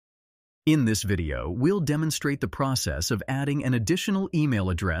In this video, we'll demonstrate the process of adding an additional email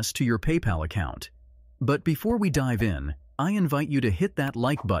address to your PayPal account. But before we dive in, I invite you to hit that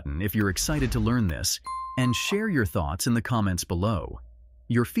like button if you're excited to learn this, and share your thoughts in the comments below.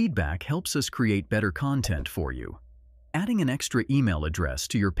 Your feedback helps us create better content for you. Adding an extra email address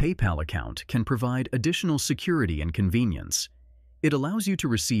to your PayPal account can provide additional security and convenience. It allows you to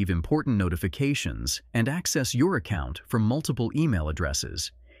receive important notifications and access your account from multiple email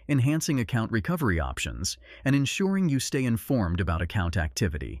addresses, enhancing account recovery options, and ensuring you stay informed about account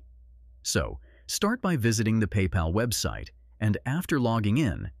activity. So, start by visiting the PayPal website, and after logging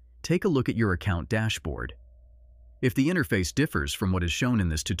in, take a look at your account dashboard. If the interface differs from what is shown in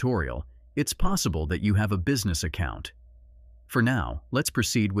this tutorial, it's possible that you have a business account. For now, let's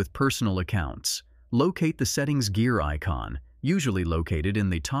proceed with personal accounts. Locate the Settings gear icon, usually located in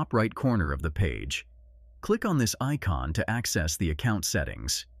the top right corner of the page. Click on this icon to access the account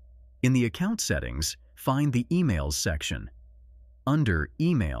settings. In the account settings, find the Emails section. Under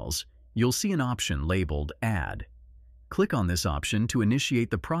Emails, you'll see an option labeled Add. Click on this option to initiate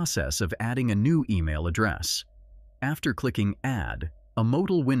the process of adding a new email address. After clicking Add, a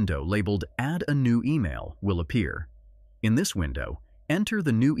modal window labeled Add a new email will appear. In this window, enter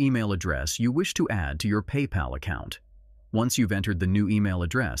the new email address you wish to add to your PayPal account. Once you've entered the new email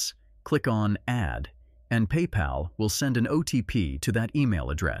address, click on Add, and PayPal will send an OTP to that email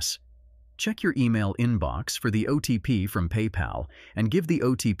address. Check your email inbox for the OTP from PayPal and give the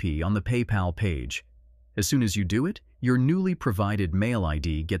OTP on the PayPal page. As soon as you do it, your newly provided mail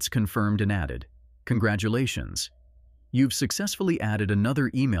ID gets confirmed and added. Congratulations! You've successfully added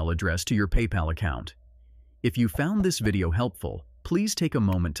another email address to your PayPal account. If you found this video helpful, please take a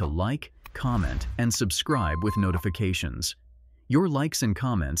moment to like, comment, and subscribe with notifications. Your likes and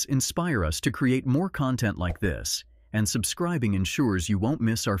comments inspire us to create more content like this, and subscribing ensures you won't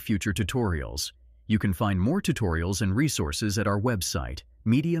miss our future tutorials. You can find more tutorials and resources at our website,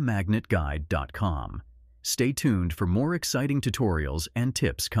 MediaMagnetGuide.com. Stay tuned for more exciting tutorials and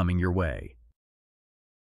tips coming your way.